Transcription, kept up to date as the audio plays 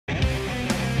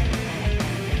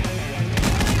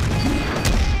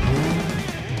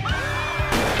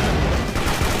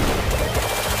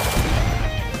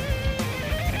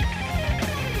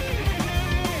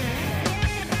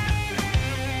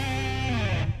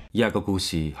以下個故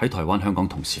事喺台灣、香港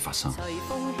同時發生。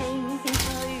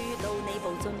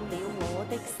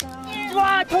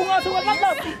哇！痛啊！痛啊！甩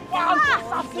啦！哇！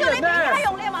要你俾家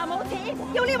用，你又話冇錢；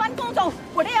要你揾工做，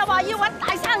你又話要揾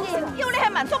大生意；要你係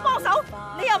民宿幫手，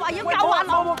你又話要教滑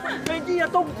浪。你知啊，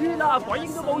冬天啊，鬼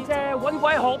影都冇隻，揾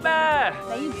鬼學咩？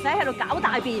你唔使喺度搞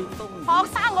大便，學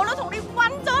生我都同你滾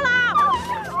咗啦。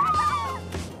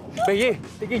肥姨，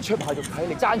你竟然出牌做體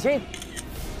力賺錢？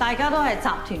大家都係集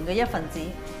團嘅一份子，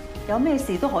有咩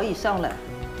事都可以商量，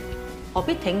何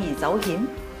必鋌而走險？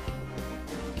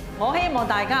我希望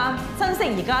大家珍惜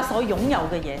而家所擁有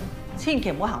嘅嘢，千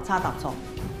祈唔好行差踏錯，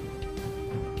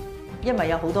因為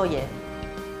有好多嘢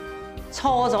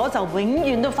錯咗就永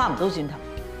遠都翻唔到轉頭。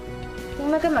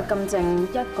點解今日咁靜，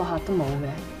一個客都冇嘅？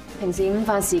平時午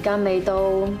飯時間未到，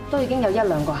都已經有1、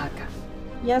2個客㗎。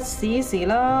一時時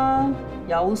啦，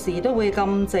有時都會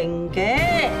咁靜嘅。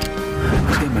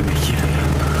佢哋係咪美意嚟啊？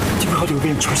點解我哋會俾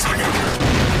人取晒嘅？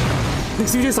凌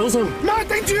小姐手信，拉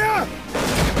頂住啊！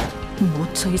唔好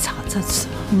追查真相，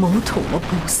唔好同我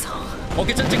報仇。我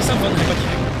嘅真正身份係乜嘢？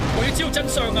我要知道真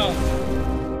相啊！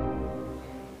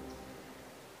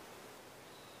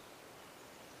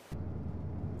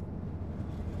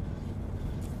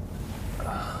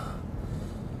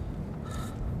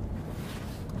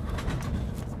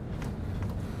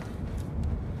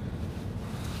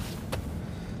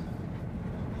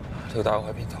條大路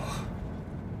喺邊度？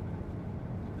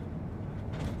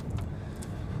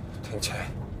停車！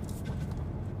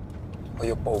我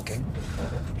要報警，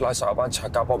拉晒嗰班賊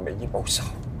家幫美姨報仇。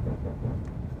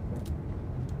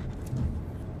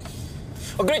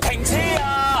我叫你停車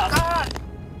啊！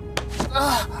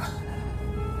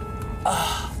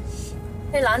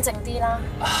你冷靜啲啦，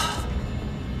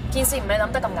件事唔係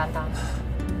諗得咁簡單。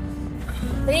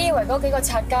你以為嗰幾個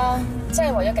賊家真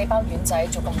係為咗幾包丸仔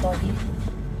做咁多嘢？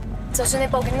就算你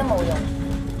報警都冇用，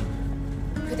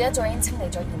佢哋一早已經清理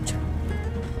咗現場。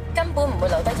根本唔會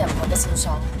留得任何嘅線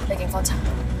索俾警方查到。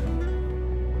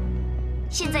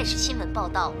現在是新聞報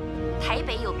道，台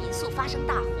北有民宿發生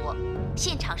大火，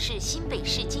現場是新北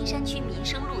市金山區民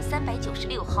生路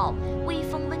396號威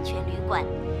風溫泉旅館，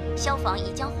消防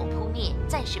已將火撲滅，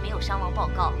暫時沒有傷亡報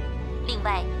告。另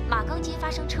外，馬崗街發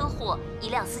生車禍，一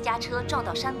輛私家車撞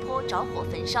到山坡着火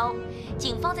焚燒，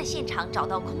警方在現場找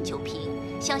到空酒瓶，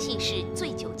相信是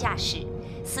醉酒駕駛，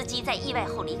司機在意外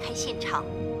後離開現場。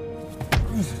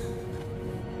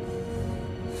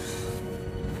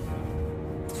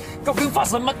究竟發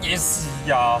生乜嘢事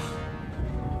呀？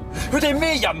佢哋係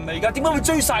咩人嚟㗎？點解會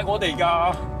追晒我哋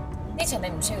㗎？呢場你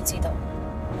唔需要知道，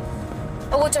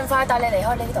我會盡快帶你離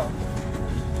開呢度。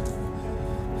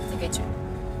你記住，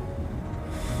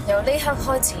由呢刻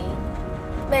開始，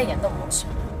咩人都唔好信，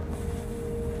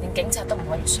連警察都唔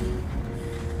可以信，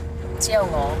只有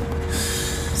我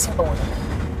先保護到你。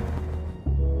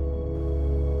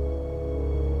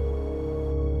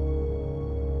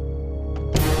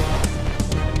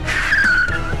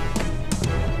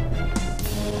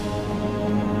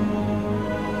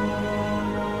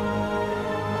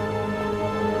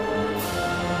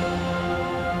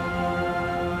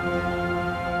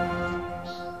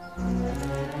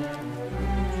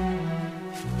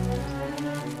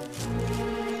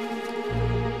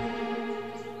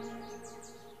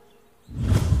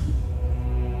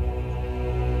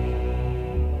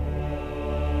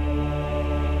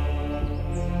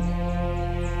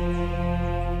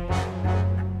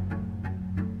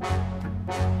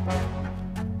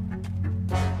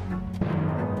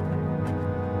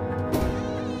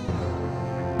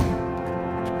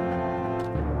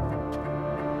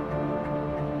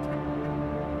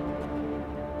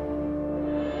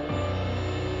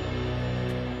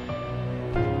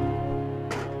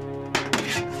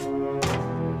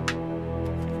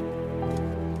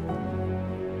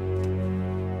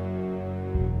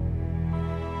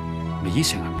美姨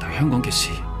成日唔提香港嘅事，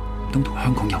都同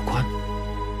香港有關。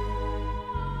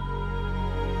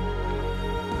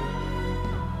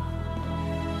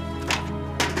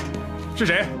是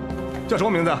誰？叫什麼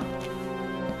名字？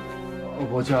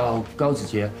我叫高子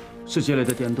杰，是街里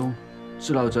的店東，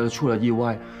知道這出了意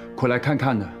外，回來看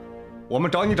看的。我們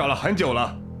找你找了很久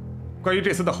了，關於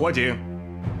這次的火警，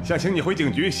想請你回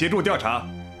警局協助調查。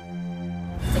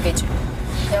你記住，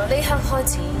由呢刻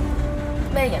開始，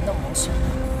咩人都唔好信。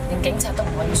連警察都唔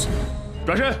可以信。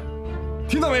轉身，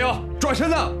聽到沒有？轉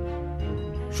身啊！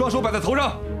雙手擺在頭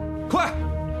上，快！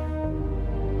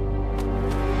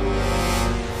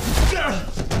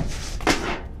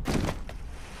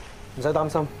唔使擔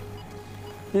心，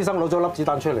醫生攞咗粒子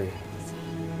彈出嚟，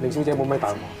凌小姐冇咩大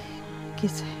礙。傑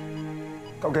姐，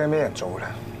究竟係咩人做嘅咧？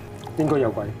應該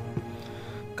有鬼。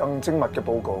更精密嘅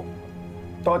報告，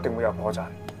都一定會有破綻。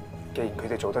既然佢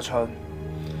哋做得出，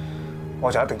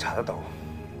我就一定查得到。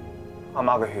阿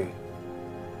媽嘅血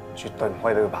絕對唔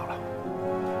可以俾佢白流。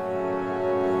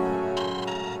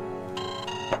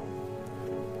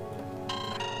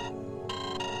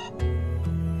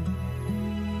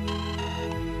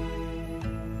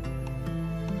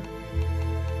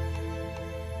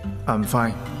I'm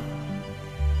fine。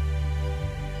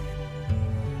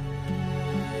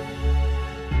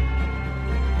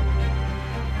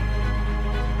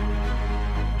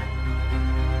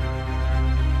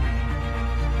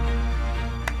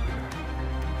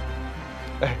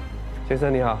哎，先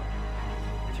生你好，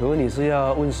请问你是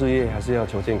要问事业还是要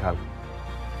求健康？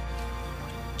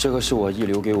这个是我姨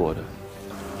留给我的，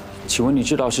请问你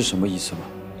知道是什么意思吗？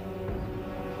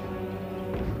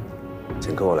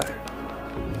请跟我来。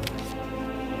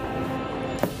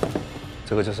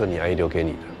这个就是你阿姨留给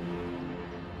你的。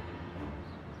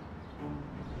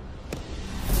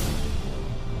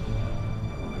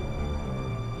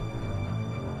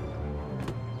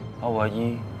我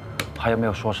姨还有没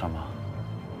有说什么？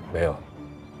没有，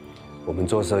我们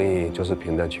做生意就是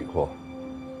平淡取货，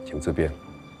请自便。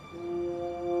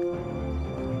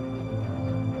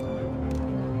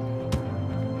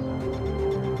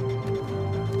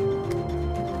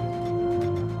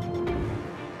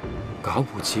搞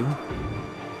不清。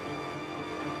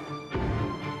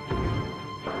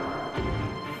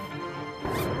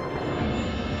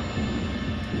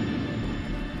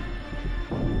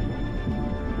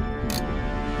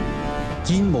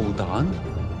煙霧彈，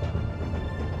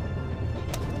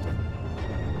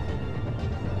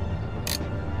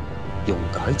溶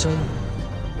解劑，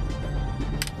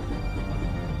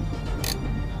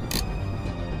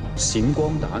閃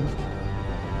光彈，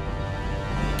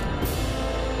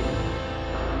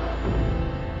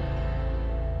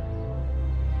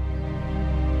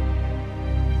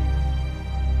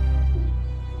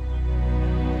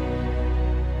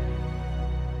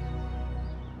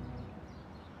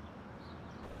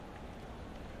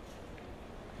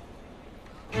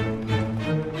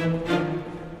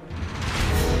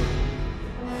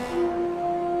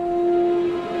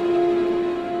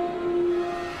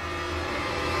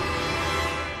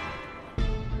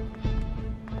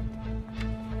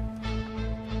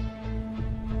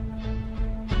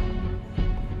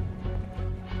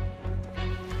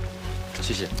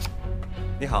谢谢。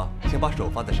你好，请把手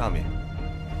放在上面。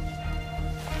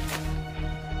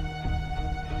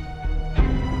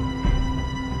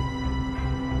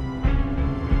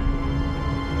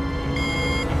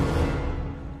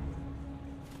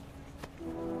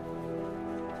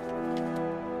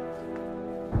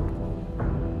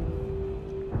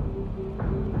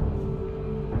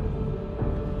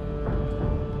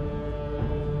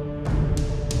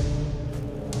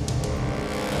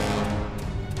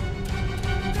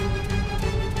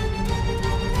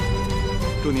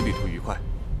祝你旅途愉快。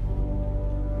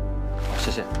谢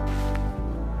谢。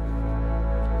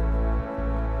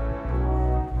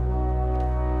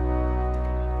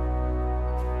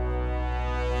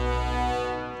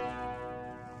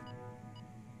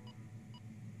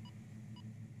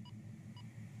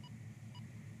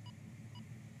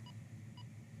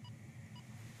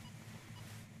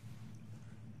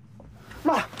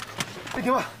媽，你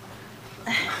點啊？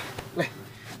嚟，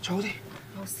坐好啲。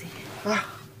冇事。啊！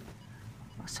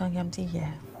我想飲啲嘢。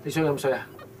你想飲水啊？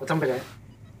我斟俾你。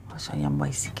我想飲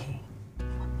威士忌。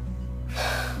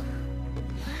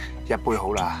一杯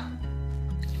好啦。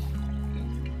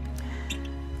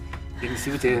應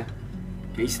小姐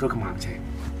幾時都咁硬情。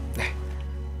嚟。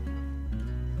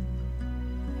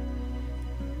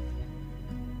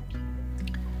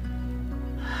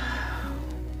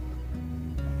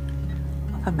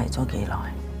我昏迷咗幾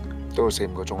耐？都4、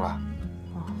5個鐘啦。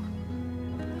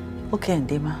屋企人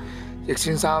點啊？易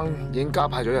先生已經加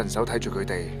派咗人手睇住佢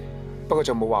哋，不過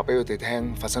就冇話俾佢哋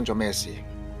聽發生咗咩事。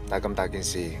但係咁大件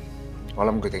事，我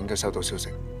諗佢哋應該收到消息。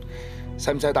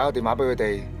使唔使打個電話俾佢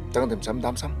哋，等佢哋唔使咁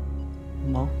擔心？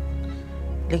唔好，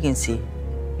呢件事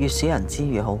越少人知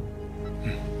越好。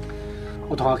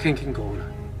我同阿 Ken 傾過啦，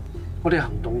我哋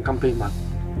行動咁秘密，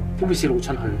點會泄露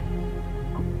出去？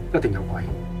一定有鬼。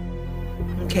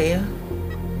唔奇啊！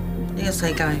呢個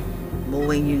世界冇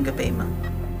永遠嘅秘密。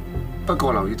不過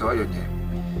我留意到一樣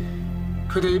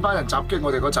嘢，佢哋呢班人襲擊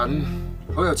我哋嗰陣，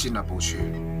好有戰略部署，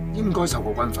應該受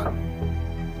過軍訓，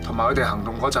同埋佢哋行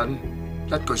動嗰陣，一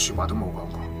句説話都冇講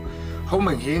過，好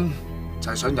明顯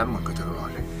就係想隱瞞佢哋嘅來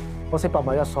歷。我識百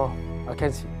密一疏，阿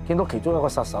Ken 見到其中一個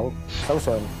殺手手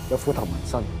上有虎頭紋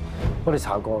身，我哋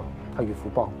查過係岳虎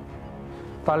幫，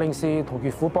但令氏同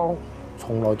岳虎幫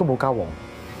從來都冇交往。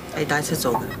係帶出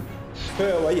做嘅。佢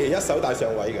係偉爺一手帶上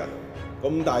位㗎，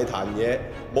咁大壇嘢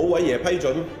冇偉爺批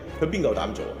准，佢邊夠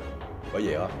膽做啊？偉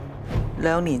爺啊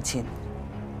！2年前，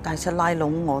大七拉攏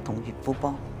我同粵虎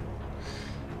幫，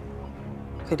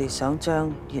佢哋想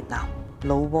將越南、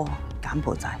老撾、柬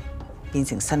埔寨變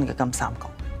成新嘅金三角。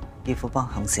粵虎幫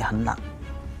行事很辣，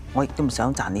我亦都唔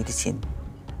想賺呢啲錢，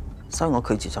所以我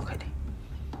拒絕咗佢哋。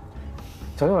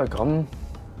就因為咁，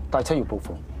大七要報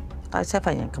復。大七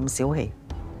份人咁小氣，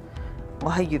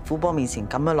我喺粵虎幫面前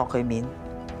咁樣落佢面，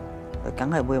佢梗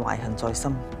係會懷恨在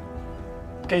心。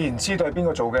既然知道係邊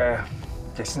個做嘅，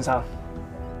易先生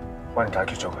揾人解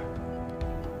決咗佢。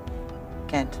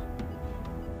Kent，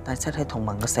 大七喺同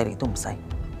盟嘅勢力都唔細，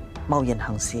貿然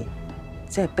行事，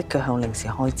只係逼佢向領事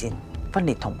開戰，分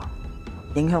裂同盟，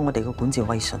影響我哋嘅管治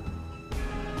威信。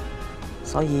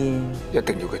所以一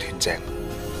定要佢斷正。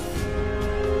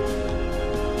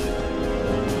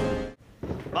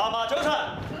嫲早晨。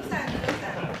早晨。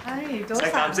唉，早晨。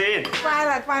食飯先。乖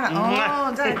啦，乖啦。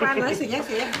哦，真係乖女，食一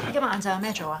食。今日晏晝有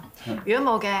咩做啊？如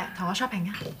果冇嘅，同我 shopping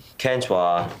啊。Kent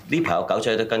話呢排有狗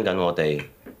仔都跟緊我哋，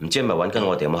唔知係咪揾緊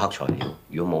我哋有冇黑材料？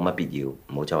如果冇乜必要，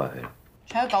唔好周圍去。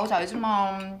除咗狗仔啫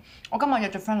嘛，我今日約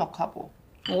咗 friend 落 club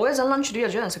喎。我一陣 lunch 都約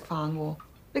咗人食飯喎。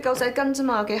啲狗仔跟啫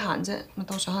嘛，有幾閒啫？咪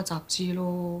當上下雜誌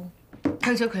咯。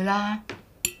推咗佢啦，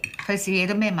費事惹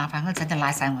到咩麻煩嗰陣就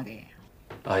拉晒我哋。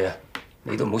係啊，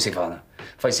你都唔好食飯啊，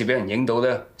費事俾人影到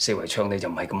咧，四圍唱你就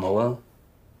唔係咁好啊。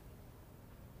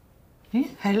咦，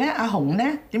係咧，阿紅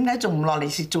咧，點解仲唔落嚟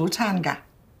食早餐㗎？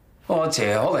我阿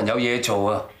姐可能有嘢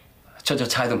做啊，出咗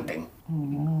差都唔定。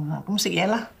哦，咁食嘢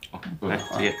啦。嚟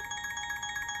食嘢。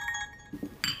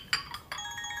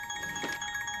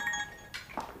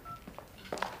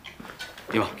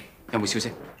點啊？有冇消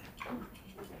息？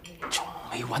仲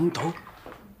未揾到，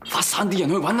發散啲人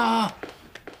去揾啊！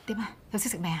點啊？有識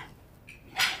食咩啊？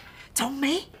仲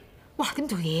未？哇！點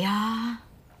做嘢啊？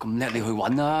咁叻你去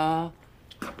揾啊！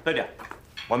爹哋，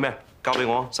揾咩？交俾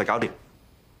我，實搞掂。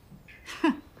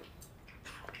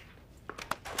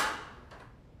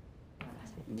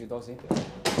唔要多先。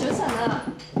早晨啊！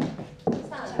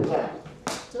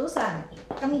早晨，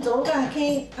咁早㗎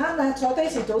傾，啱啦，坐低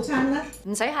食早餐啦。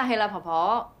唔使客氣啦，婆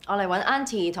婆，我嚟揾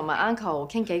Auntie 同埋 Uncle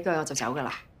傾幾句我就走㗎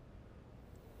啦。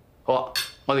好啊，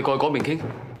我哋過去嗰邊傾。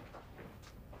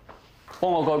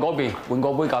幫我過去嗰邊換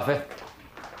個杯咖啡。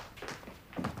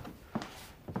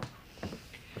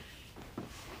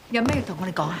有咩要同我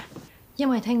哋講啊？因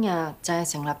為聽日就係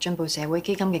成立進步社會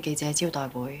基金嘅記者招待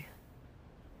會，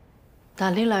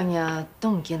但係呢2日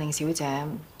都唔見令小姐，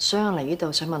所以我嚟呢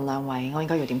度想問兩位，我應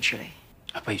該要點處理？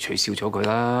不如取消咗佢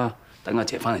啦，等阿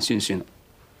姐翻嚟先算。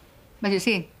咪住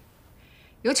先，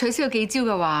如果取消個記招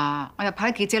嘅話，我又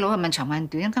派啲記者佬去問長問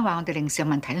短，跟話我哋領事有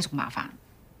問題都仲麻煩，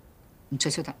唔取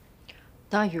消得。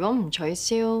但係如果唔取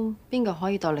消，邊個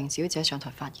可以代令小姐上台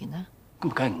發言呢？咁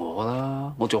梗係我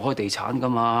啦，我做開地產噶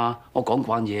嘛，我講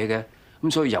慣嘢嘅，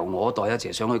咁所以由我代阿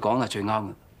姐上去講係最啱嘅。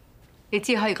你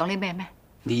知可以講啲咩咩？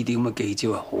呢啲咁嘅記招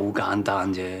係好簡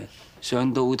單啫，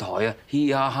上到台啊，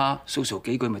嘻哈哈，social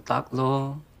幾句咪得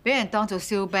咯。俾人當做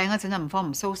笑柄嗰陣就唔慌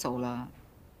唔 social 啦。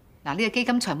嗱，呢個基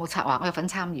金財務策劃我有份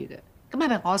參與嘅，咁係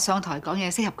咪我上台講嘢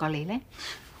適合過你咧？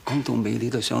講到尾你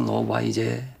都想攞位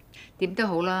啫。點都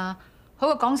好啦，好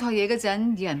過講錯嘢嗰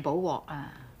陣以人補鑊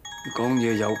啊！講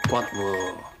嘢有骨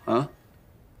喎，啊？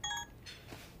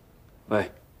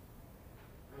喂，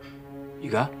而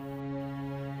家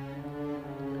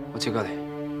我即刻嚟。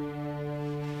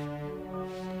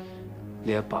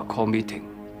你阿爸 call meeting，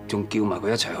 仲叫埋佢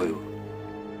一齊去。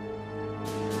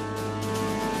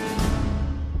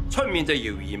出面就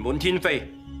謠言滿天飛，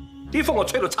啲風我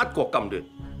吹到七國咁亂。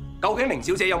究竟凌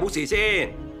小姐有冇事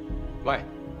先？喂，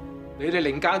你哋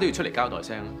領家都要出嚟交代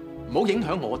聲，唔好影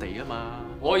響我哋啊嘛！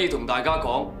我要同大家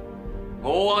講，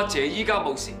我阿姐依家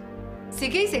冇事。時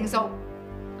機成熟，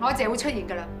我阿姐會出現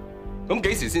㗎啦。咁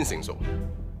幾時先成熟？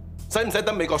使唔使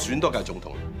等美國選多屆總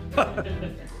統？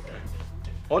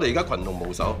我哋而家群龍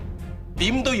無首，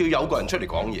點都要有個人出嚟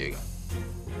講嘢㗎。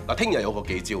嗱，聽日有個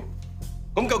記招，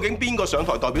咁究竟邊個上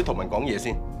台代表同盟講嘢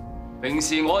先？平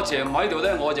時我阿姐唔喺度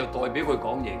咧，我就代表佢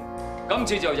講嘢。今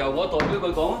次就由我代表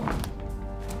佢講。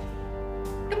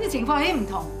今次情況有啲唔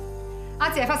同，阿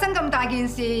姐發生咁大件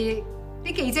事，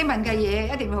啲記者問嘅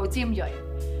嘢一定會好尖鋭。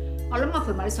我諗我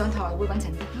陪埋你上台會穩陣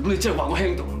啲。咁你真係話我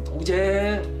輕動唔到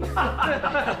啫。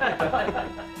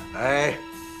唉，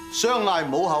相嗌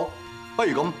唔好口，不如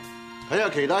咁睇下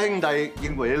其他兄弟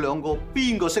認為你兩個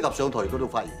邊個適合上台嗰度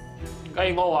發言。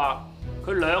計我話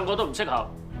佢兩個都唔適合，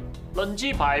論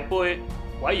資排輩，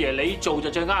偉爺你做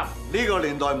就最啱。呢個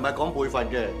年代唔係講輩分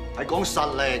嘅，係講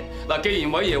實力。嗱，既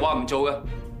然偉爺話唔做嘅，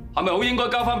係咪好應該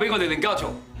交翻俾我哋令家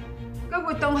做？個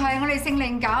活動係我哋姓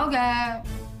令搞嘅，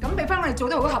咁俾翻我哋做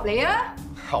得好合理啊！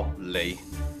合理？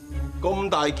咁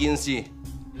大件事，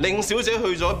令小姐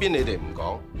去咗邊，你哋唔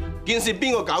講，件事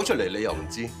邊個搞出嚟你又唔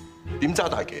知，點揸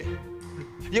大旗？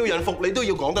要人服你都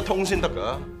要講得通先得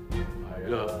㗎。係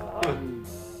啦。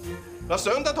嗱，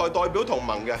上得台代表同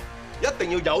盟嘅，一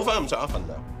定要有翻咁上一份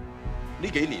量。呢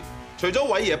幾年，除咗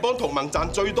偉爺幫同盟賺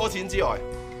最多錢之外，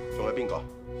仲有邊個？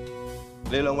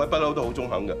你兩位不嬲都好中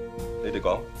肯嘅，你哋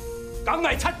講。梗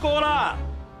係7個啦！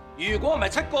如果唔係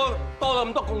7個多咗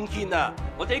咁多貢獻啊，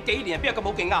我哋呢幾年邊有咁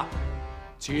好勁啊？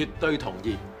絕對同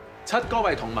意，7個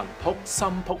為同盟撲心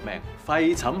撲命、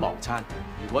廢寢忘餐。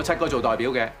如果7個做代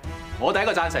表嘅，我第一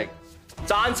個贊成。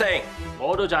贊成，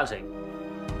我都贊成。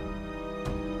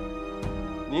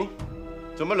咦？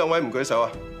做乜兩位唔舉手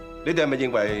啊？你哋係咪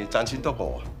認為賺錢多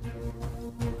過啊？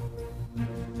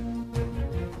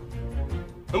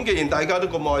咁既然大家都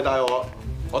咁愛戴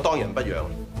我當仁不讓。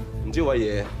唔知偉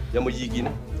爺有冇意見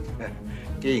咧？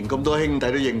既然咁多兄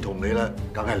弟都認同你啦，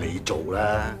梗係你做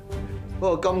啦。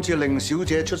不過今次令小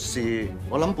姐出事，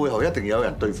我諗背後一定有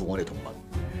人對付我哋同盟。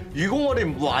如果我哋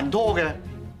唔還拖嘅，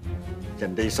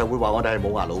人哋實會話我哋係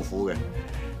冇牙老虎嘅。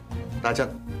大七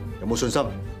有冇信心？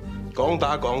講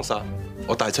打講殺，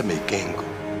我大七未驚過。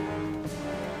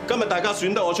今日大家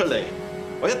選得我出嚟，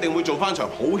我一定會做翻場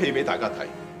好戲俾大家睇。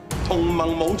同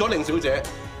盟冇咗令小姐，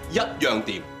一樣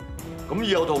掂。咁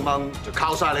以後同盟就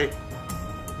靠晒你。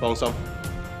放心，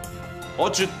我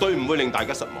絕對唔會令大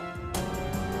家失望。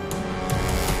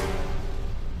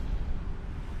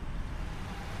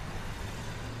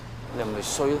你咪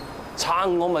衰咯，撐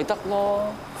我咪得咯。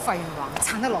廢話，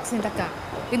撐得落先得㗎，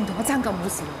你唔同我爭咁冇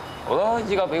事。好啦，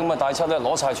依家俾咁嘅大七咧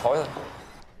攞晒彩啦。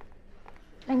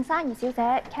令生二小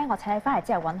姐 ，Ken 哥請你翻嚟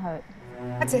之後揾佢。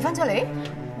阿姐翻出嚟？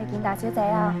你見大小姐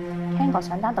啊 ？Ken 哥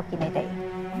想單獨見你哋。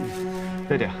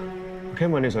爹哋啊 ，Ken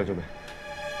揾你上嚟做咩？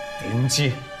點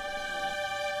知？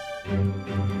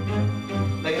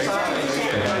令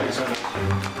生，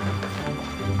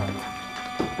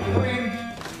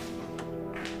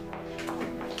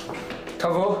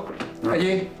舅父、阿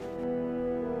姨，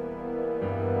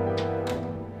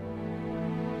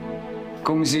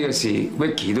公司嘅事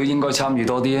 ，Vicky 都應該參與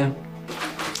多啲啊！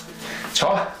坐，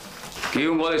叫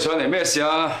我哋上嚟咩事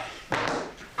啊？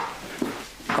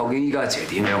究竟依家阿姐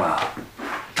點樣啊？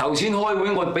頭先開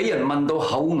會我俾人問到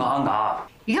口啞啞。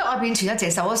而家外邊傳阿姐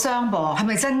受咗傷噃，係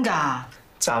咪真㗎？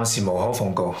暫時無可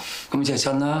奉告。咁即係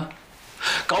真啦。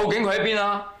究竟佢喺邊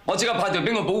啊？我即刻派隊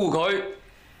兵去保護佢。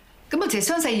咁阿姐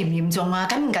傷勢嚴唔嚴重啊？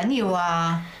緊唔緊要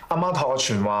啊？阿媽託我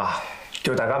傳話，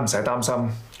叫大家唔使擔心，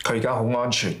佢而家好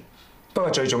安全。不過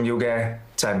最重要嘅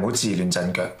就係唔好自亂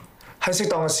陣腳，喺適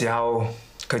當嘅時候，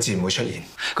佢自然會出現。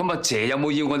咁阿姐有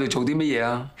冇要我哋做啲乜嘢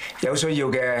啊？有需要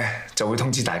嘅就會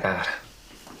通知大家㗎啦。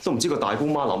都唔知個大姑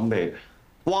媽諗咩？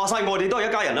話晒我哋都係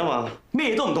一家人啊嘛，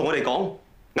咩都唔同我哋講，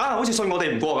硬係好似信我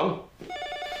哋唔過咁。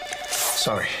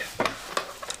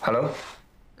Sorry，Hello。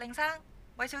令生，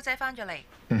韋小姐翻咗嚟。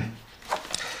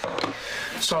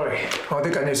Sorry， 我有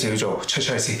啲緊要事要做，出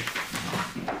去先。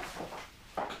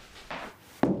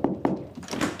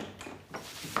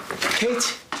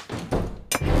Kate，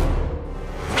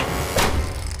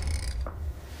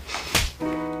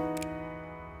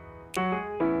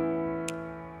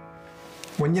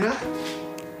 滿意啦。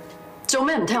做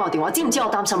咩唔聽我電話？知唔知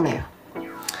我擔心你啊？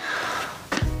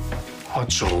我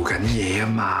做緊嘢啊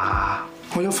嘛，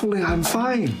我有福利I'm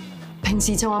fine。平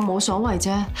時就話冇所謂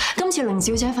啫，今次令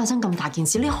小姐發生咁大件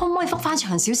事，你可唔可以覆翻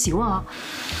長少少啊？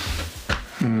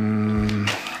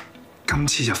今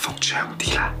次就覆長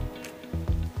啲啦。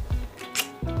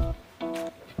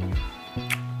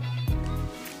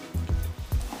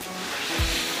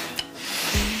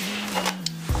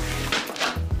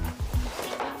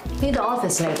呢度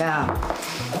office 嚟㗎，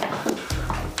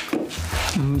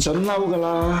唔准嬲㗎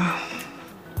啦。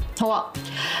好啊，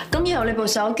咁以後你部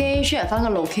手機 share 翻個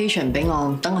location 俾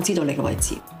我，等我知道你嘅位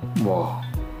置。哇！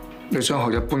你想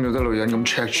學一般嗰啲女人咁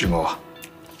check 住我啊？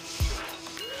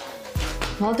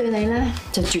我對你咧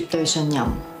就絕對信任，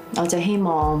我就希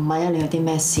望萬一你有啲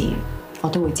咩事，我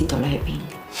都會知道你喺邊。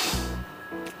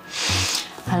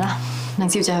係啦，令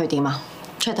小姐去點啊？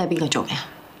出去睇邊個做嘅？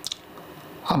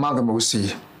阿媽佢冇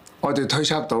事，我哋推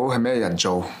測到係咩人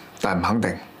做，但係唔肯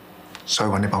定，所以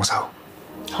揾你幫手。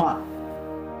好啊。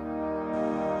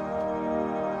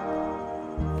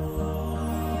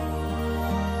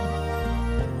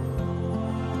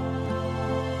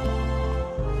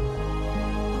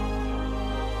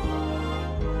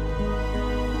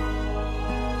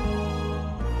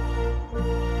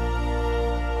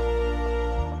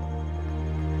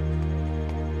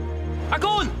阿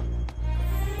官，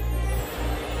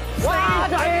哇！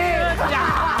仔呀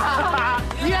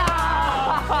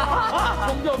呀！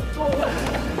咗唔多。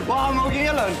哇！冇見一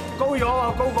輪高咗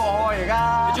喎，高過我而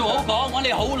家。你仲好講，揾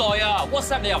你好耐啊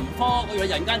 ！WhatsApp 你又唔覆，我以為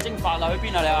人間蒸發啦，去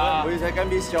邊啊你啊？每隻雞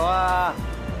miss 咗啊！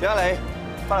點解你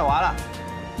翻嚟玩啦？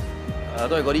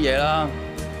都係嗰啲嘢啦。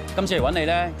今次嚟揾你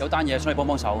咧，有單嘢想你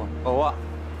幫手啊。好啊！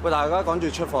喂，大家趕住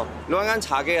出貨，你揾間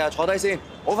茶記啊，坐低先，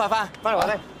好快翻嚟玩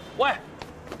咧。喂！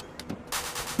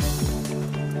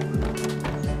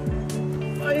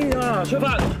哎呀，出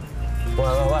發！喂，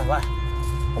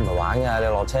我唔係玩㗎，你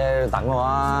落車等我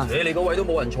啊！你個位都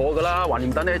冇人坐㗎啦，橫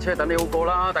掂等你車等你好過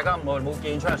啦，大家唔耐冇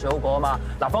見，出嚟水好過啊嘛！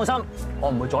嗱，放心，我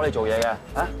唔會阻你做嘢嘅，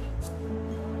啊！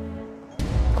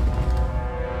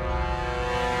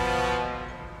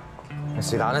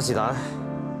是但啦，是但啦。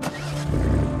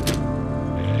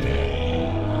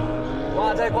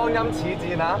哇！真係光陰似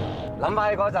箭啊！諗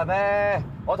翻起嗰陣咧，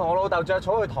我同我老豆着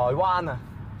草去台灣啊！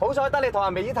好彩得你同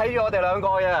阿美姨睇住我哋兩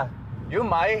個呀！如果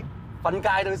唔係，瞓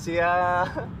街都試啊！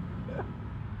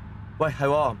喂，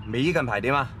係美姨近排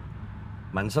點啊？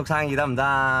民宿生意得唔得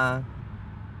啊？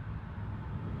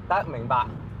得，明白。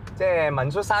即係民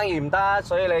宿生意唔得，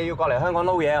所以你要過嚟香港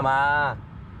撈嘢係嘛？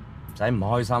唔使唔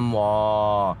開心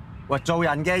喎。喂，做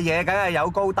人嘅嘢梗係有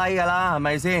高低㗎啦，係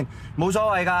咪先？冇所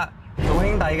謂㗎，做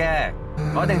兄弟嘅，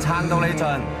我一定撐到你盡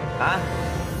啊！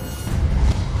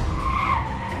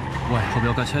喂，後邊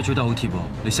有架車追得好貼喎，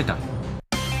你識㗎？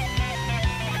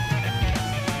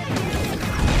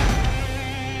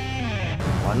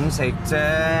揾食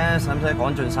啫，使唔使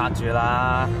趕盡殺絕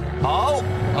啦？好，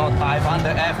我戴翻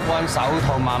對 F1 手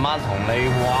套，慢慢同你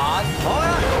玩。好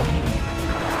啊！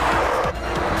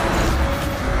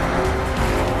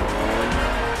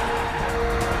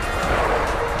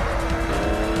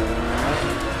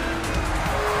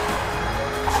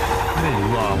咩料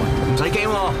啊？唔使驚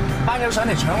喎，班友上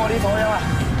嚟搶我啲貨啫嘛，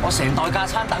我成袋架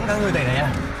餐等緊佢哋嚟啊！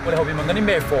我哋後邊問緊啲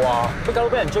咩貨啊？乜搞到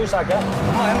俾人追殺嘅？咁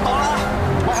咪咁講啦，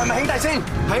喂，係咪兄弟先？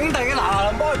係兄弟嘅嗱嗱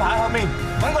臨幫佢排喺後面，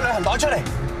揾個旅行袋出嚟。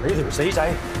你條死仔，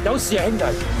有事啊兄弟！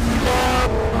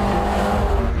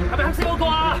係咪黑色嗰個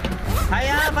啊？係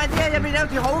啊，快啲啊！入面有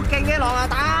條好勁嘅狼牙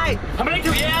帶。係咪呢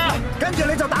條嘢啊？跟住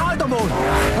你就打開道門，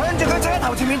向住佢車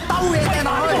頭前面兜嘢掟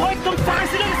落去。可以咁快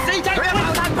先啦，你死仔！佢一爆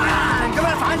彈嘭，咁就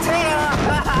反車啊！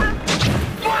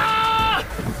哇！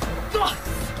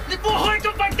你幫我開咁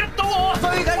快吉到我！追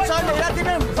緊上嚟啦，點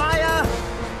解唔快啊？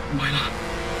唔係啦，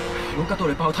如果吉到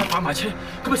你爆胎反埋車，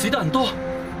咁咪死得人多。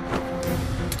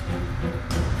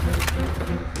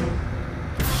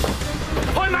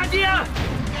開慢啲啊！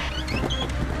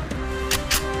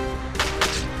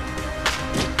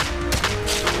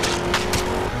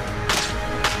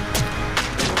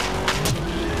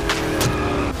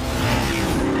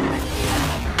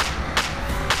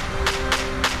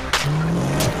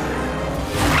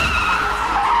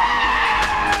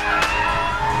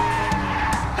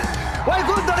喂，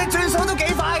估唔到你轉數都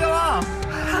幾快㗎喎！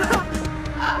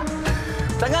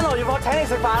陣間落完課請你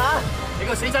食飯啊！你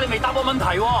個死仔，你未答我問題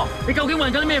喎！你究竟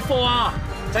運緊啲咩貨啊？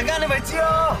陣間你咪知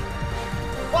咯！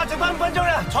哇，剩翻5分鐘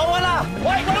啦，坐穩啦！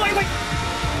喂！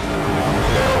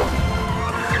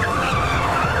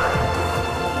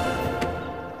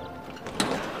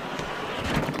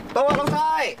到啊，老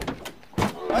細，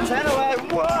揾請啦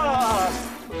喂！哇，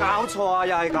搞錯啊，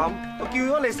又係咁，我叫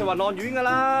咗你食雲浪丸㗎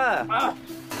啦！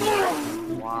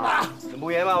哇，你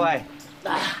冇嘢嘛喂？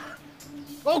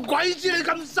我鬼知你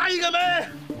咁細嘅咩？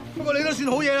不過你都算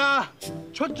好嘢啦，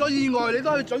出咗意外你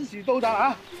都可以準時到達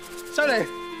啊！犀利！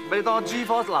你當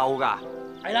G4 漏㗎？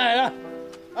係啦，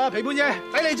啊皮半嘢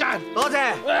俾你賺，多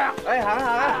謝。誒行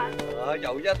啊！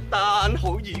又一單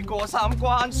好易過3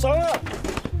關，爽啊！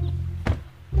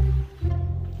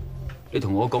你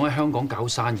同我講喺香港搞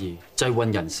生意，真係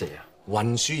揾人蛇啊！運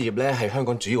輸業咧係香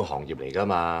港主要行業嚟㗎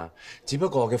嘛，只不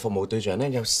過我嘅服務對象咧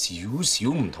有少少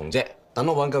唔同啫。等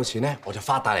我揾夠錢咧，我就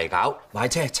發大嚟搞，買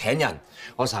車請人，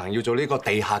我實行要做呢個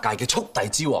地下界嘅速遞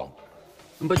之王。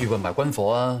咁不如運埋軍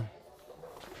火啊！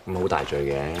咁好大罪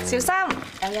嘅。小心，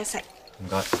有嘢食。唔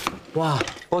該。哇，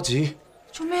波子，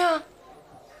做咩啊？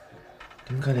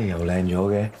點解你又靚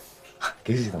咗嘅？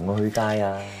幾時同我去街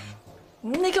啊？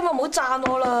你今日唔好讚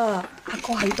我啦，阿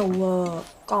哥喺度啊，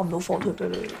交唔到貨退俾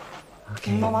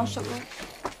你，慢慢食咯。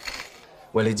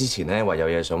喂，你之前咧話有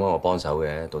嘢想揾我幫手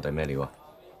嘅，到底咩料啊？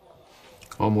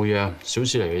我冇嘢啊，小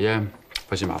事嚟嘅啫，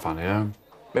費事麻煩你啦。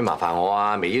咩麻煩我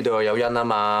啊？微姨對我有恩啊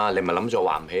嘛，你咪諗住我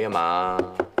還唔起啊嘛？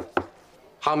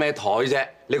敲咩台啫？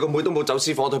你個妹都冇走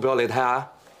私火腿俾我，你睇下。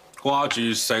掛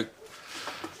住食。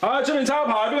啊！出面抄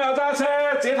牌，邊個有揸車？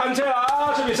自己褪車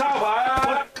啊！出面抄牌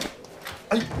啊！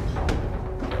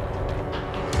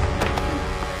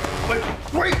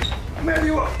喂，咩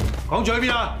料啊？講住去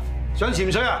邊啊？想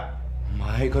潛水啊？唔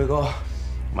係佢哥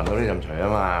聞到呢陣除啊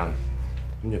嘛，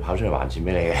諗住跑出嚟還錢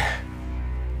俾你嘅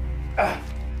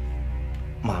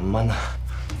，1萬蚊啊！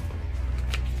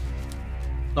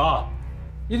嗱，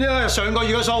呢啲咧係上個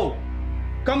月嘅數，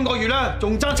今個月咧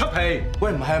仲爭7皮。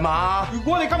喂，唔係嘛？如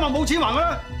果你今日冇錢還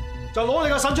咧，就攞你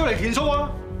個腎出嚟填數啊！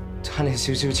爭你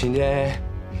少少錢啫，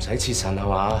唔使切腎係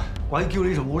嘛？鬼叫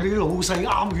你同我哋啲老細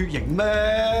啱血型咩？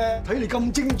睇你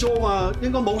咁精壯啊，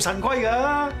應該冇腎虧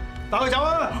嘅。帶佢走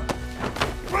啊！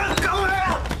救命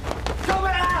啊！救命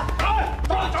啊！走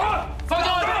啊！放咗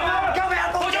我啦！救命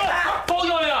啊！放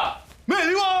咗你啊！咩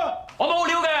料啊？我冇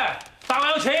料嘅，但我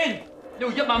有錢，要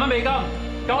1萬蚊美金，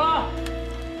夠啦！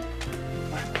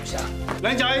冇事啊，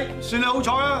靚仔，算你好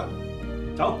彩啊！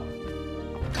走。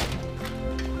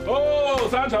好，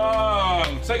散場，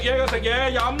食嘢嘅食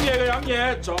嘢，飲嘢嘅飲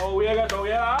嘢，做嘢嘅做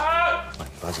嘢啊！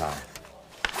唔該晒。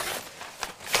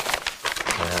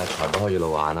係啊，財不可以老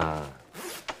玩啊！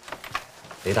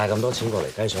你帶咁多錢過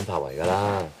嚟，梗係想發圍㗎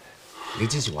啦！你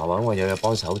之前話揾我有嘢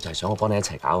幫手，就係想我幫你一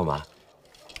齊搞啊嘛？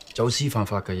走私犯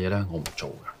法嘅嘢咧，我唔做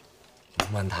㗎。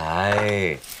冇問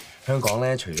題。香港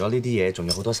咧，除咗呢啲嘢，仲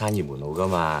有好多生意門路㗎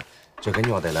嘛。最緊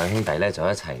要我哋兩兄弟咧，就一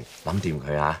齊諗掂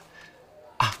佢啊！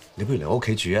你不如嚟我屋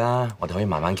企住啊！我哋可以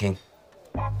慢慢傾。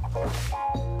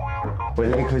喂，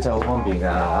呢區真係好方便㗎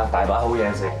嚇，大把好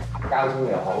嘢食，交通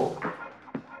又好，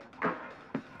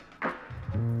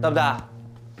得唔得？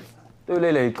對你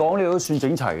嚟講，你都算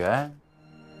整齊嘅。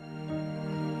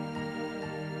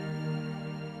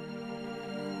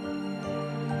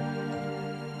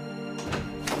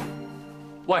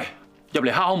喂，入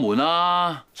嚟敲門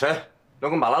啦！切，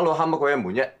兩個麻甩佬敲乜鬼嘢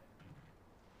門啫？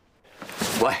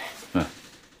喂！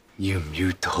要唔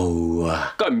要套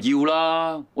啊？梗係唔要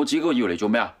啦！我自己個要嚟做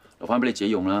咩啊？留翻俾你自己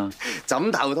用啦。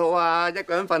枕頭套啊，一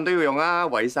個人瞓都要用啊，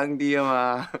衞生啲啊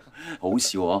嘛。好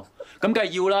笑喎！咁梗係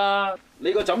要啦！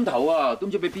你個枕頭啊，都唔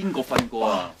知俾邊個瞓過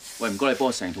啊？喂，唔該你幫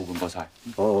我成套換過晒。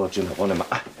好，轉頭幫你抹。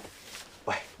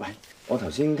喂，我頭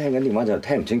先聽緊電話就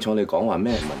聽唔清楚你講話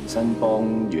咩紋身幫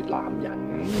越南人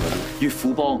咁。越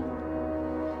虎幫，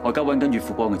我而家揾緊越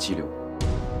虎幫嘅資料。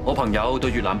我朋友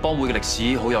對越南幫會嘅歷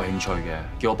史好有興趣嘅，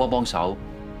叫我幫手。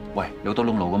喂，你好多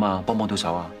窿路噶嘛，幫到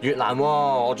手啊？越南喎，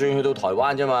我仲要去到台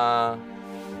灣啫嘛。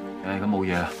咁冇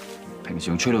嘢啦。平時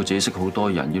仲吹到自己識好多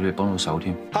人，要你幫到手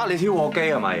添。嚇你挑我機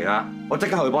係咪而家？我即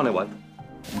刻去幫你揾。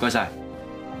唔該晒。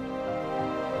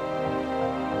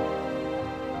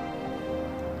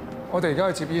我哋而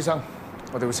家去接醫生，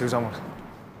我哋會小心啊。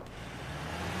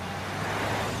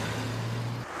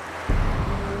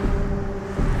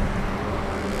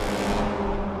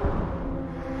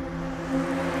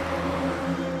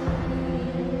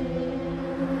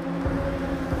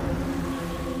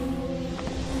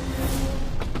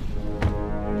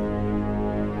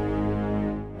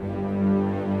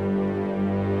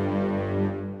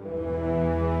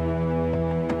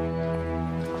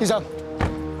醫生，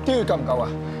啲血夠唔夠啊？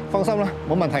放心啦，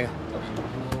冇問題嘅。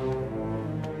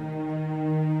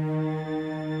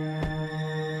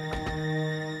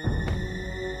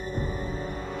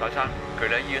大生，佢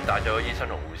哋喺醫院帶咗醫生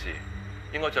同護士，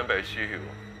應該準備去輸血喎。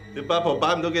你八婆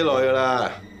擺唔到幾耐㗎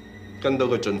啦，跟到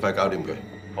佢盡快搞掂佢。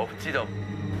好，知道。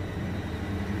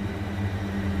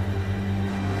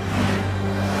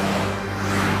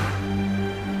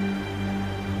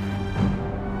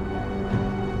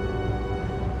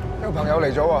有朋友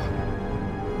嚟咗喎。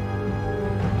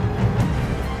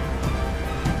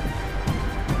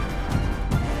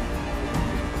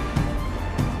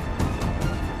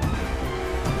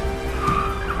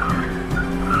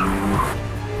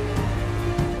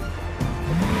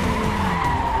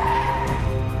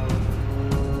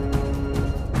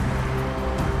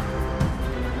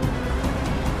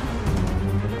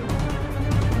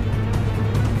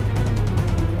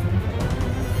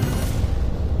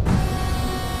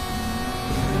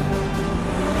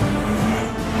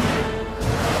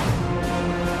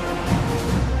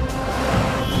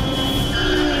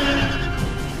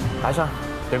大生，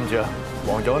對唔住啊，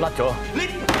黃咗甩咗。你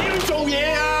點做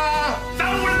嘢啊？走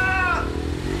啦！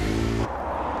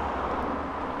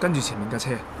跟住前面架車。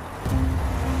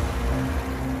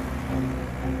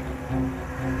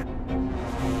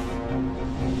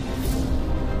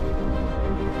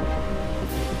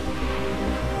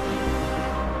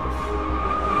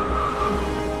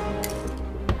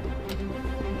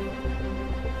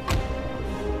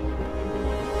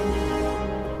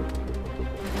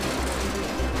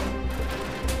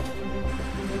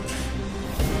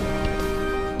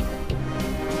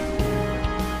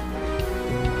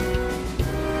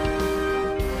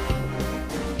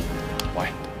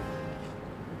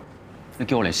你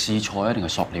叫我嚟試菜啊，定係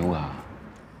索料㗎？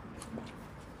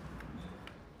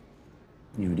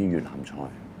要啲越南菜，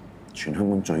全香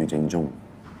港最正宗，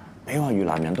你話越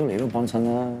南人都嚟都幫襯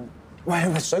啦。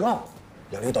喂，水哥，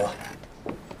由呢度啊！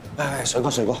喂，水哥，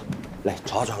嚟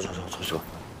坐。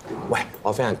喂，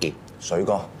我 friend 阿傑，水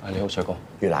哥。你好，水哥。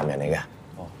越南人嚟嘅。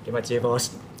哦，點啊，姐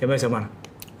boss， 有咩想問啊？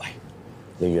喂，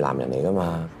你越南人嚟㗎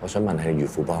嘛？我想問下你越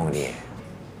富邦嗰啲嘢。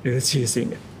你都黐線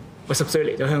嘅，我10歲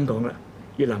嚟咗香港啦，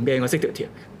越南嘅我識條條。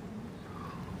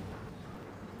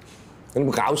你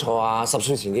有冇搞錯啊？10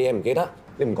歲前嘅嘢唔記得？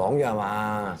你唔講嘅係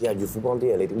嘛？日越富邦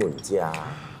啲嘢你點會唔知啊？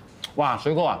哇，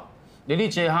水哥啊，你啲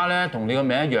借蝦咧同你個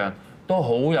名一樣，都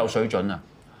好有水準啊！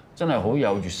真係好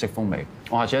有粵式風味。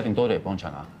我下次一定多啲嚟幫襯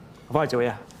啊！我翻去做嘢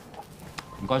啊！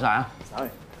唔該晒啊！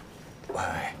喂，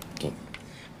傑，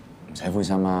唔使灰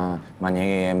心啊！問嘢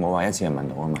嘅嘢冇話一次就問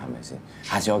到啊嘛，係咪先？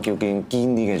下次我叫件堅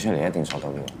啲嘅出嚟，一定索到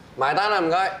嘅。埋單啦，唔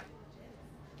該。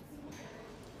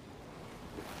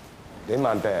你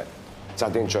慢病，扎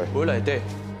定罪。會嚟啲。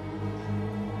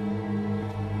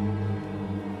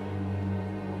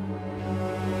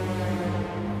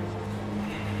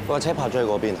個車泊咗去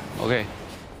嗰邊啊 ？OK。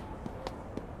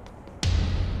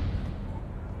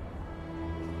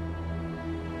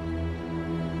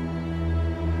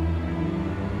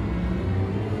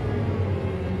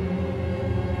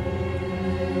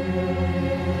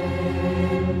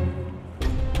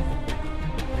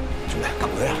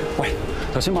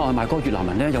頭先話外賣嗰個越南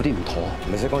人咧有啲唔妥，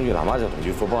唔識講越南話就同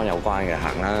越富邦有關嘅，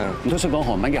行啦。唔通識講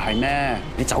韓文嘅係咩？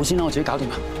你走先啦，我自己搞掂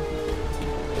啊！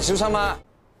你小心啊！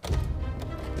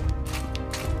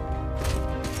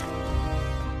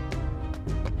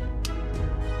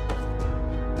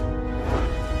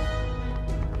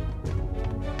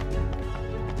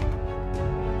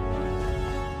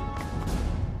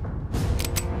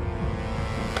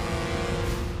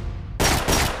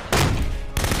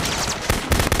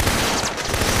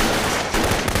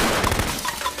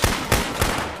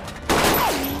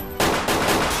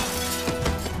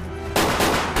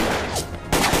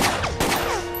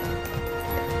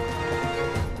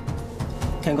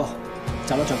聽哥，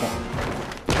走啦，再過。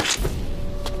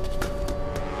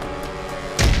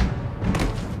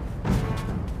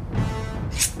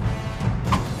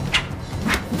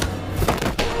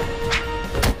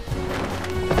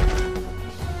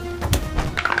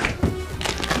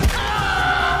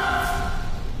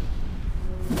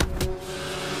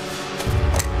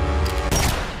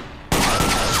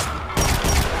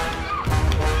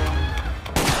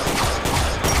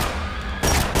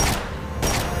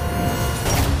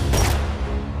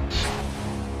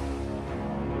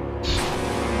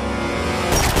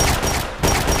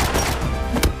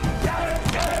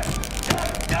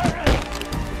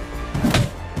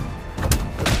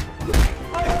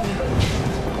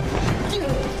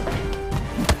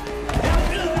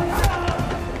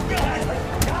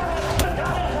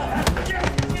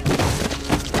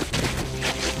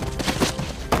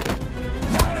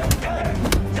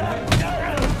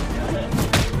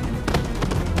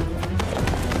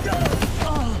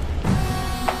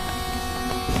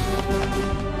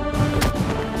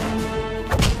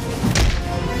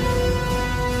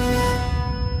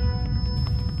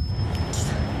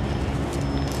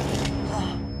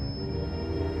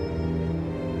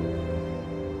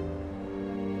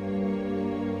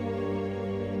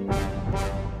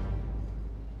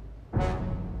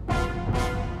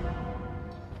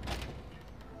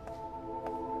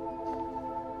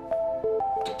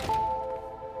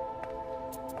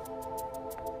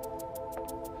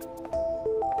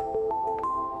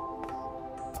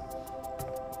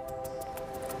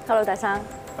Hello， 大生。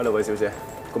Hello， 韋小姐，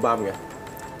咁啱嘅。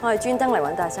我係專登嚟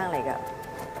揾大生嚟㗎，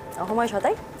我可唔可以坐低？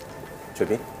隨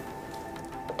便。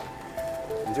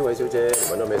唔知韋小姐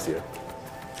揾到咩事咧？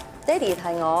爹哋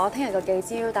提我聽日個記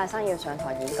招，大生要上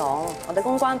台演講，我哋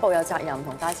公關部有責任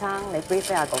同大生你 brief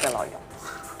下稿嘅內容。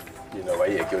原來韋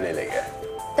爺叫你嚟嘅。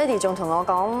爹哋仲同我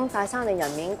講，大生你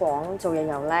人面廣，做嘢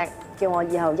又叻，叫我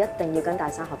以後一定要跟大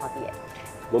生學多啲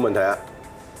嘢。冇問題啊，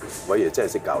韋爺真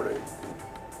係識教你。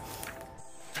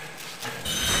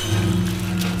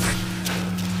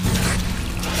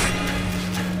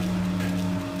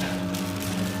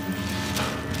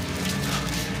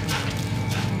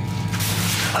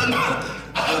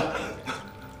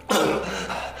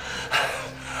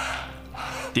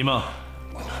點啊？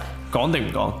講定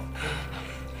唔講？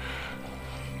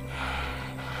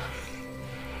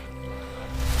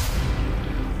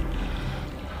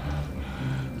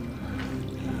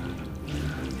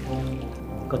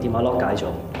個電話 lock 解咗，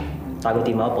但個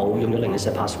電話簿用咗另一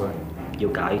set password， 要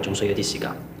解仲需要啲時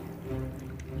間。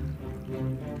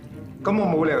咁我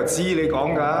冇理由知你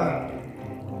講㗎。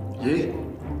咦？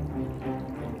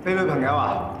你女朋友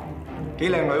啊？幾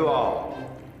靚女喎？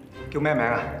叫咩名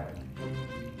啊？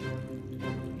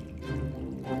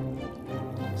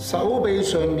手臂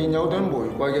上面有朵玫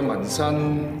瑰嘅紋身，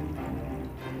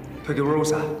佢叫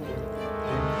Rosa。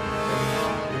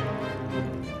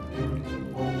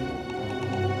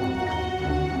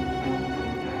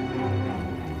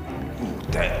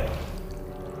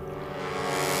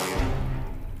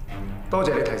多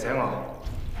謝你提醒我，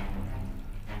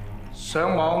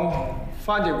上網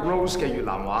翻譯 Rose 嘅越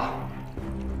南話。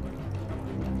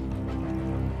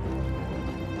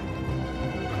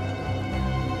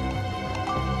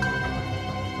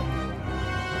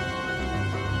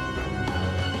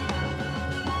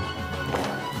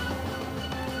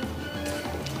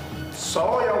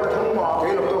所有嘅通話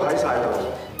記錄都喺晒度。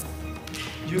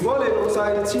如果你老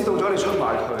細知道咗你出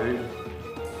賣佢，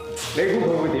你估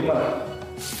佢會點啊？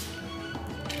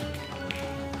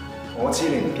我知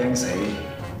你唔驚死，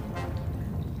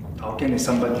但我驚你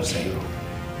生不如死喎。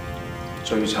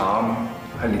最慘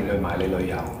係連累埋你女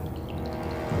友。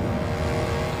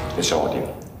你想我點？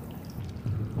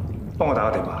幫我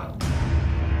打個電話。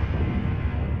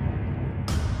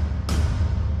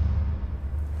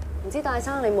唔知大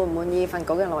生你滿唔滿意份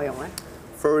稿嘅內容咧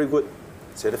 ？Very good，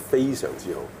 寫得非常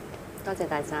之好。多謝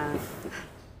大生。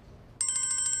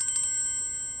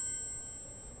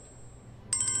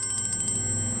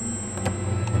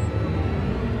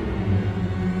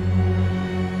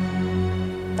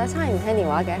大生係唔聽電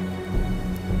話嘅？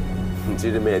唔知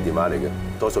啲咩電話嚟嘅，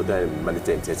多數都係問你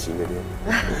借唔借錢嗰啲。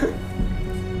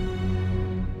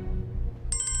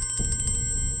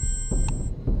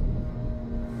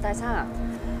大生啊，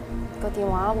個電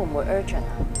話會唔會 urgent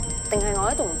啊？定係我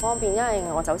喺度唔方便，因為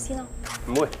我走先咯。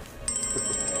唔會。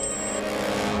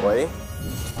喂，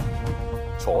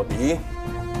鋤啲，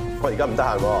我而家唔得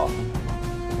閒喎。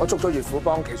我捉咗岳虎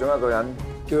幫其中一個人，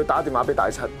叫佢打電話俾大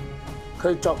七，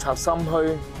佢作賊心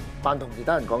虛，扮同其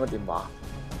他人講嘅電話，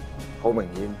好明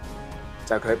顯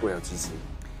就係佢喺背後指示。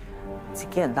自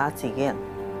己人打自己人，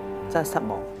真係失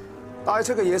望。大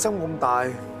七嘅野心咁大，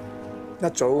一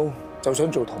早就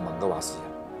想做同盟嘅話事人。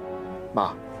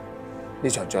媽，呢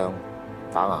場仗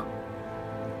打硬。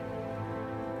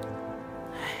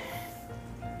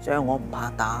仗我唔怕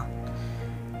打，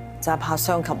就係怕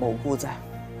傷及無辜啫。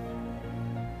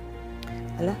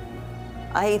係咧，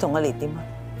阿希同阿烈點啊？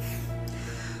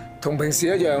同平時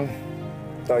一樣，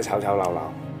都係吵吵鬧鬧，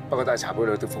不過都係茶杯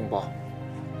裏的風波。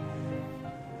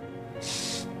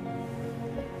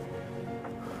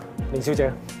凌小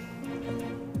姐，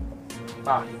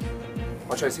媽，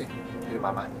我出去先，你哋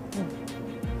慢慢。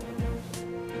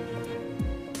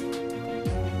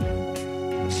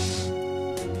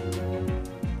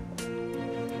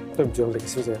對唔住，凌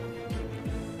小姐，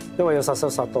因為有殺手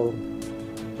殺到，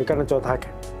你跟得咗太劇。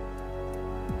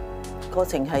過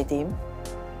程係點？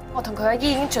我同佢阿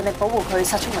姨已經盡力保護佢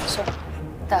殺出民宿，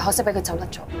但係可惜俾佢走甩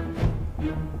咗。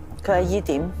佢阿姨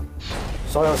點？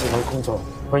所有事務工作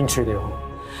我已經處理好。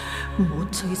唔好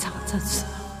追查真相，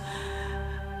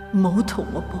唔好同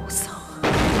我報仇。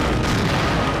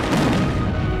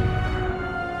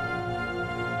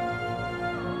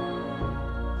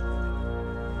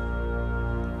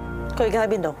佢而家喺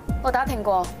邊度？我打聽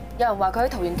過，有人話佢喺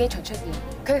桃園機場出現。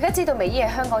佢而家知道美姨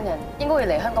係香港人，應該會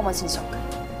嚟香港揾線索嘅。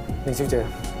凌小姐，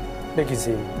呢件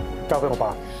事交俾我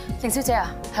辦。凌小姐啊，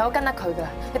係我跟得佢㗎，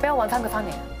你俾我揾翻佢翻嚟。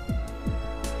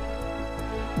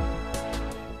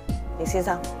凌先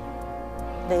生，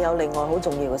你有另外好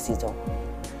重要嘅事做，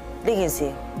呢件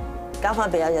事交翻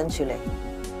俾阿欣處理。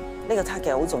呢個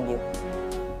target好重要，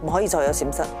唔可以再有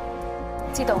閃失。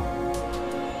知道。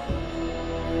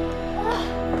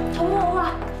肚餓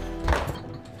啊！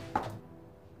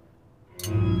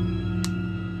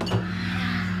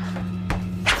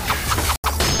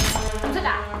唔食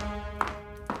啊？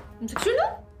唔食算啦。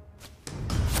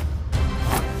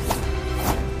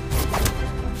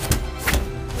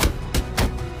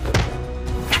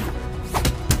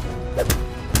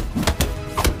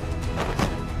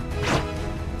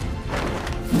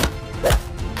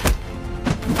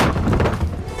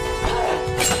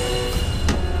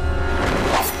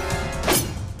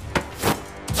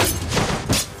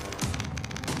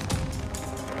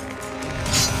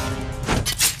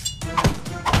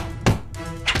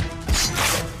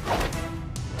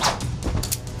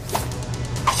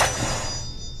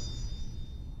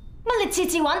次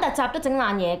次玩特集都整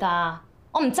爛嘢㗎，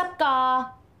我唔執㗎。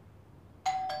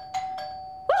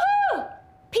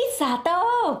Pizza 到，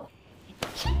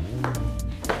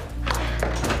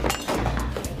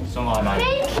送外賣。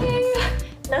Thank you，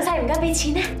 老細唔該俾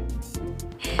錢啊。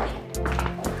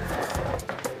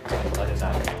多謝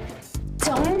晒。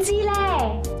總之咧，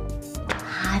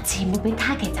下次唔會俾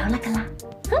他奇走甩㗎啦。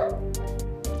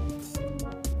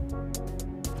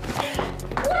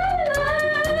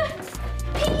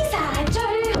Pizza。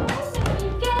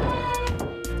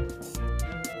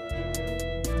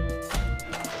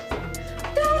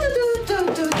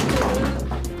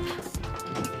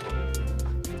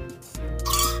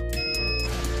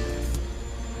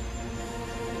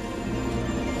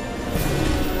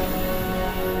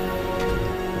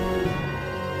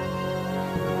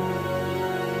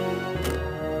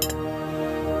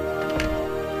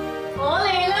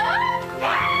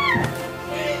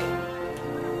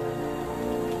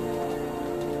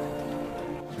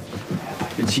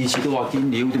你次次都話堅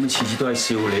料，點解次次都係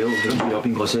笑料？跟住有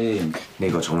邊個先？呢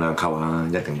個重量級啊，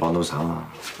一定幫到手啊！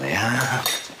嚟啊！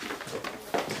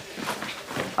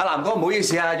阿南哥唔好意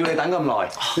思啊，要你等咁耐。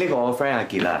呢個我 friend 阿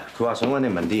傑啊，佢話想揾你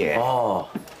問啲嘢。哦，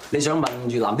你想問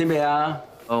越南啲咩啊？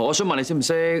我想問你識唔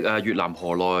識越南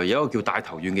河內有一個叫大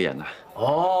頭丸嘅人啊？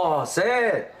哦，識，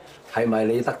係咪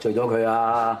你得罪咗佢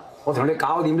啊？我同你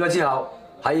搞掂咗之後，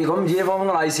係咁自己放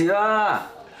個利是啦。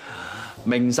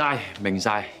明晒，明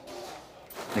晒。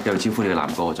你繼續招呼你嘅南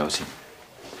哥我走先。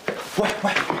喂，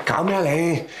搞咩啊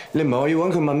你？你唔係話要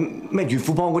揾佢問咩岳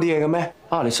父幫嗰啲嘢嘅咩？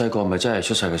啊，你細個係咪真係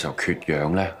出世嘅時候缺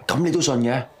氧咧？咁你都信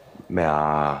嘅？咩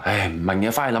啊？唉，唔明嘅，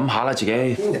翻去諗下啦自己。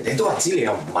人哋都話知你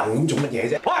又唔問，咁做乜嘢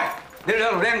啫？喂，你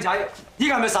兩條僆仔，依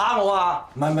家係咪耍我啊？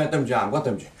唔係，對唔住南哥，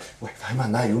對唔住。喂，快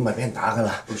問啦，如果唔係俾人打㗎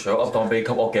啦。想噏當秘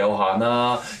笈惡嘅有限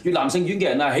啦。越南姓阮嘅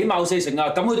人啊，起碼4成啊，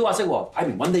咁佢都話識喎，擺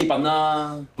明揾你笨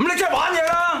啦。咁你真係玩嘢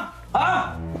啦！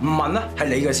嚇，唔問啦，係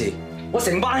你嘅事。我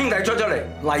成班兄弟出咗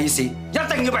嚟，利是一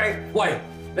定要俾。喂，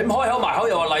你唔開口埋口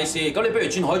又話利是，咁你不如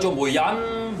轉海做媒人。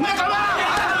咩咁啊？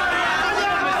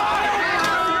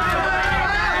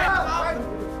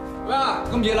喂，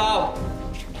咁熱鬧，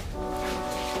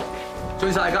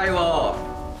醉晒雞喎！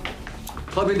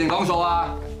開邊定講數啊？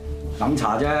飲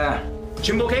茶啫。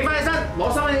全部企翻起身，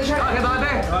攞身份證出嚟。企埋邊？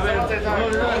攞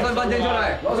身份證出嚟，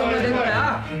攞身份證出嚟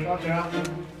啊！多謝啦。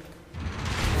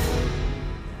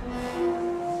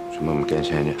做乜咁驚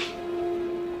青啫？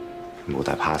冇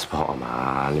帶 passport 啊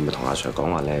嘛？你咪同阿 Sir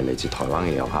講話你係嚟自台灣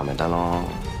嘅遊客咪得咯。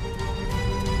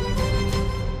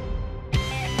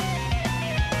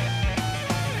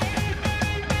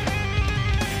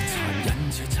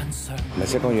咪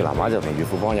識講越南話就同岳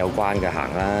父幫有關嘅行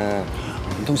啦。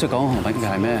唔通識講韓文嘅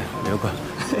係咩？你嗰個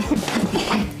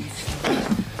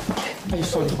係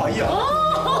衰鬼啊！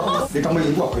你咁嘅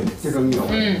演過佢，即係咁樣，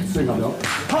衰咁樣。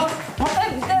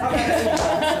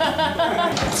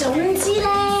總之咧，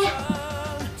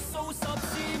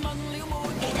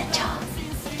記得咗。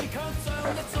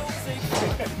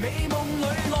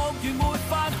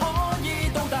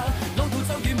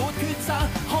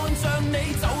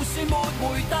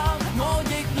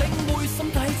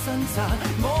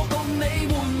我共你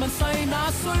換問世，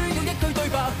哪需要一句對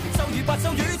白？就如白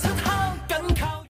晝與